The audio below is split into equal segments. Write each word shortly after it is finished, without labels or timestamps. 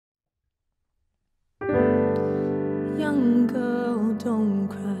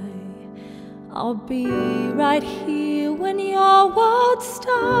I'll be right here when your world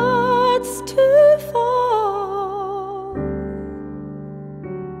starts to fall.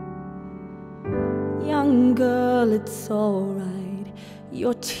 Young girl, it's alright,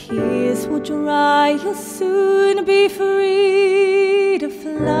 your tears will dry, you'll soon be free to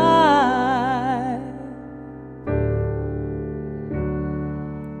fly.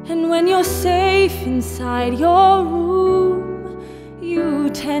 And when you're safe inside your room, you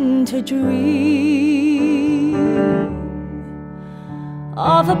tend to dream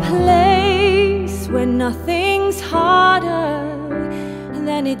of a place where nothing's harder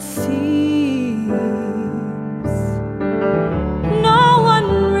than it seems. No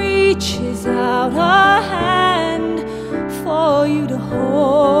one reaches out a hand for you to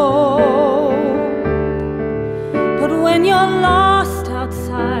hold. But when you're lost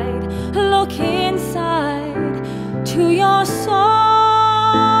outside, look inside to your soul.